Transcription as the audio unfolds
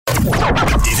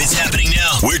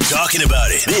talking about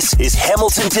it. This is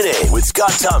Hamilton Today with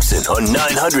Scott Thompson on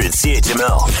 900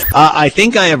 CHML. I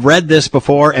think I have read this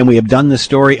before, and we have done this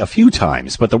story a few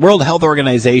times, but the World Health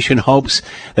Organization hopes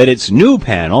that its new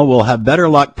panel will have better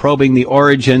luck probing the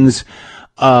origins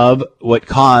of what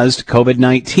caused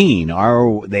COVID-19.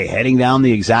 Are they heading down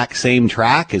the exact same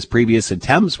track as previous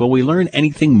attempts? Will we learn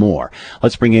anything more?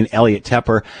 Let's bring in Elliot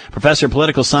Tepper, professor of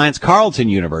political science, Carleton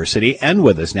University, and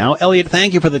with us now. Elliot,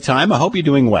 thank you for the time. I hope you're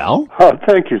doing well. Oh,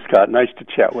 thank you, Scott. Nice to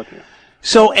chat with you.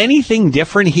 So anything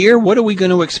different here? What are we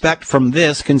going to expect from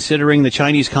this, considering the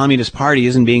Chinese Communist Party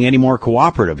isn't being any more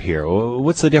cooperative here?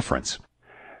 What's the difference?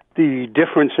 The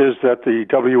difference is that the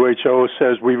WHO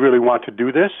says we really want to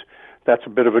do this. That's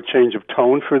a bit of a change of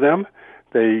tone for them.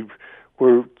 They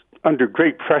were under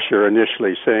great pressure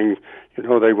initially, saying,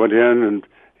 they went in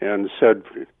and said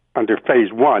under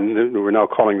phase one, we're now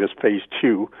calling this phase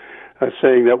two,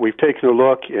 saying that we've taken a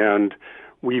look and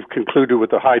we've concluded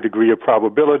with a high degree of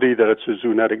probability that it's a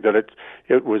zoonotic, that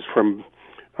it was from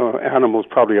animals,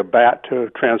 probably a bat, to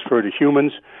transfer to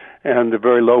humans, and the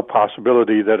very low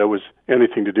possibility that it was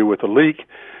anything to do with a leak.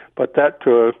 But that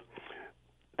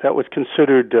was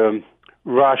considered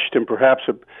rushed and perhaps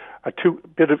a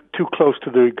too close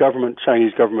to the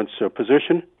Chinese government's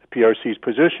position, the PRC's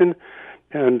position,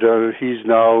 and he's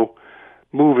now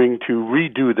moving to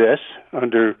redo this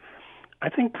under, I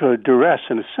think, duress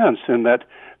in a sense, in that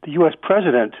the U.S.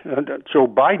 President, Joe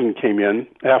Biden, came in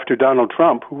after Donald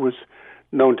Trump, who was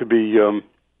known to be,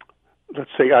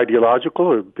 let's say, ideological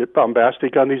or a bit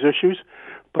bombastic on these issues.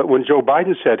 But when Joe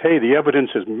Biden said, hey, the evidence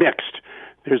is mixed,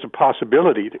 there's a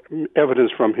possibility,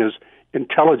 evidence from his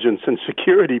intelligence and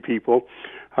security people,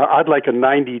 I'd like a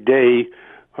 90-day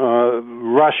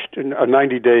rushed, a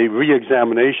 90-day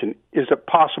re-examination. Is it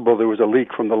possible there was a leak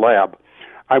from the lab?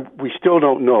 We still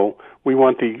don't know. We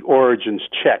want the origins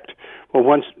checked. Well,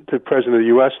 once the President of the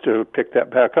U.S. to pick that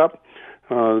back up,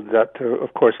 that,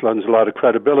 of course, lends a lot of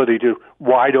credibility to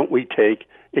why don't we take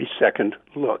a second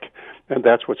look? And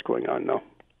that's what's going on now.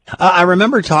 I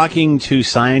remember talking to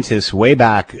scientists way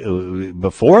back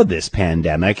before this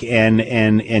pandemic and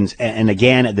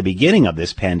again at the beginning of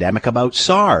this pandemic about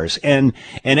SARS and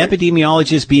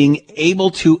epidemiologists being able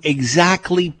to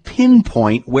exactly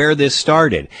pinpoint where this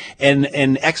started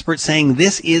and experts saying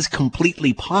this is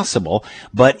completely possible,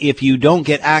 but if you don't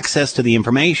get access to the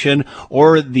information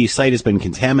or the site has been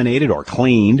contaminated or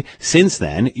cleaned since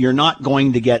then, you're not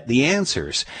going to get the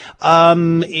answers.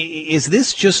 Is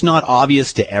this just not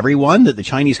obvious to everyone that the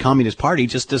Chinese Communist Party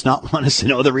just does not want us to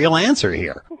know the real answer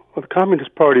here? Well, the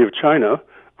Communist Party of China,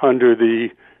 under the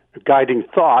guiding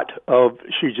thought of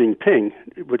Xi Jinping,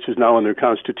 which is now in their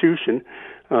constitution,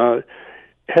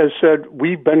 has said,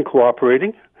 we've been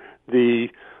cooperating. The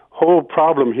whole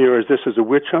problem here is this is a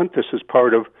witch hunt. This is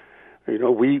part of,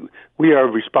 we are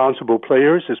responsible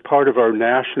players as part of our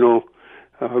national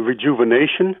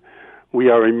rejuvenation. We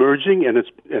are emerging,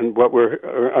 and what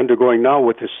we're undergoing now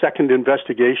with the second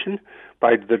investigation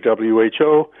by the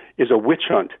WHO is a witch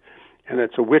hunt. And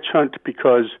it's a witch hunt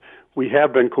because we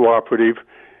have been cooperative.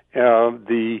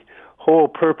 The whole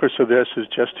purpose of this is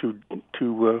just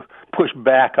to push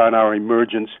back on our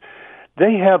emergence.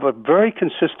 They have a very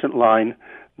consistent line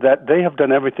that they have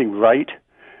done everything right,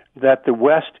 that the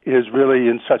West is really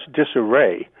in such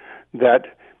disarray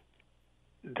that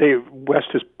the West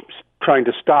is trying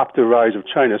to stop the rise of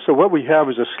China. So what we have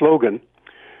is a slogan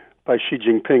by Xi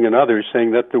Jinping and others saying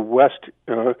that the West,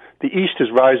 the East is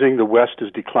rising, the West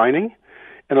is declining.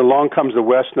 And along comes the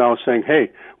West now saying, hey,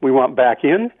 we want back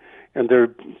in. And their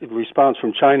response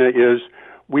from China is,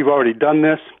 we've already done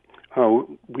this.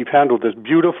 We've handled this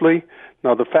beautifully.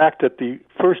 Now, the fact that the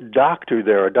first doctor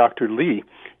there, Dr. Li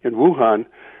in Wuhan,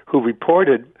 who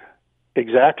reported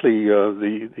exactly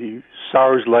the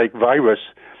SARS-like virus,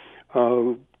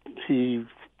 he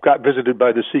got visited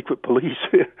by the secret police.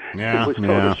 He was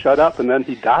told to shut up, and then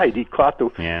he died. He caught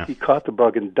the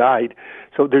bug and died.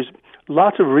 So there's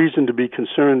lots of reason to be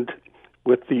concerned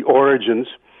with the origins.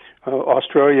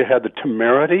 Australia had the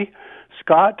temerity,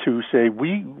 Scott, to say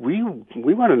we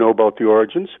want to know about the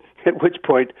origins. At which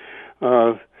point,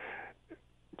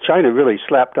 China really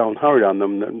slapped down hard on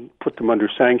them and put them under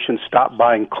sanctions. Stopped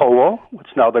buying coal, which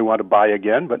now they want to buy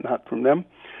again, but not from them,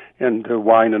 and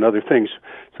wine and other things.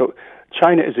 So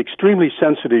China is extremely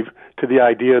sensitive to the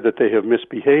idea that they have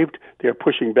misbehaved. They are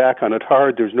pushing back on it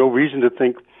hard. There's no reason to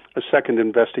think a second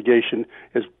investigation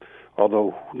is,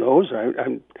 although who knows,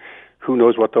 who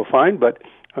knows what they'll find, but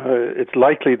it's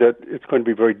likely that it's going to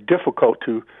be very difficult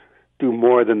to do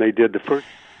more than they did the first.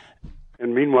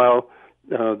 And meanwhile,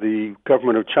 the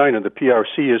government of China, the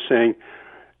PRC, is saying,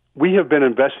 we have been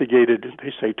investigated,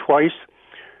 they say, twice.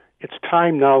 it's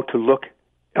time now to look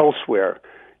elsewhere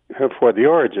for the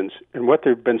origins. And what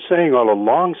they've been saying all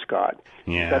along, Scott,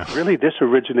 that really this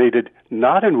originated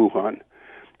not in Wuhan.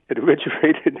 It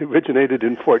originated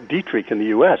in Fort Detrick in the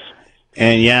U.S.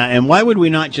 And why would we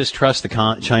not just trust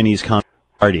the Chinese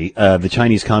Party, the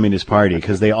Chinese Communist Party,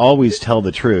 because they always tell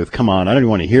the truth? Come on, I don't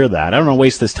want to hear that. I don't want to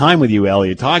waste this time with you,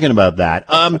 Elliot, talking about that.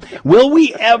 Will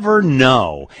we ever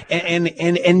know?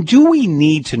 And do we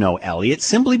need to know, Elliot,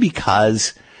 simply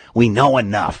because we know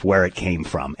enough where it came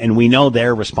from and we know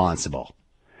they're responsible?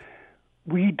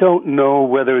 We don't know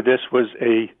whether this was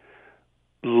a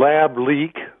lab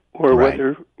leak or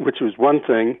whether, which was one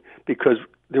thing, because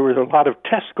there was a lot of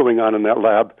tests going on in that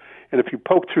lab. And if you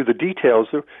poke through the details,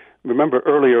 remember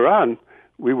earlier on,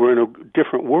 we were in a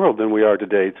different world than we are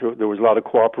today. There was a lot of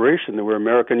cooperation. There were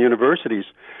American universities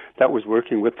that was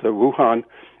working with the Wuhan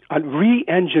on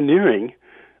re-engineering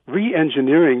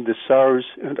the SARS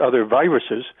and other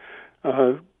viruses,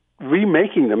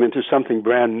 remaking them into something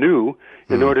brand new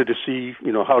in order to see,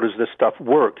 how does this stuff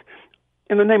work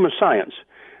in the name of science.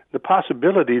 The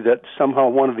possibility that somehow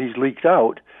one of these leaked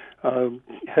out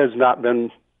has not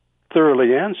been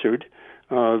thoroughly answered.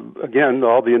 Again,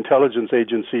 all the intelligence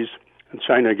agencies, and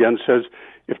China again says,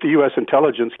 if the U.S.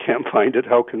 intelligence can't find it,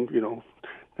 how can,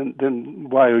 then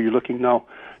why are you looking now?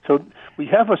 So we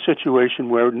have a situation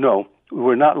where, no,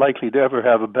 we're not likely to ever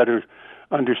have a better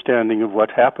understanding of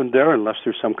what happened there unless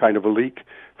there's some kind of a leak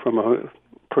from a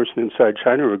person inside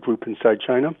China or a group inside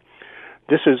China.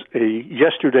 This is a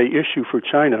yesterday issue for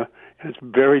China, and it's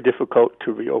very difficult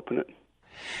to reopen it.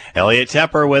 Elliot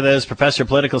Tepper with us, professor of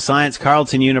political science,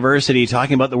 Carleton University,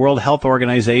 talking about the World Health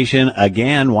Organization,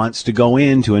 again, wants to go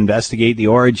in to investigate the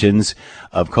origins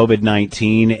of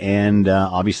COVID-19 and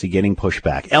obviously getting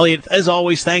pushback. Elliot, as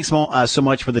always, thanks so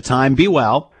much for the time. Be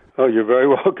well. Oh, you're very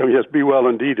welcome. Yes, be well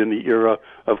indeed in the era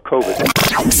of COVID.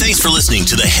 Thanks for listening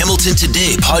to the Hamilton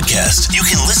Today podcast. You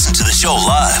can listen to the show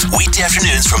live weekday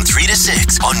afternoons from 3 to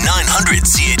 6 on 900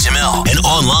 CHML and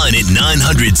online at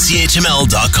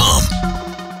 900CHML.com.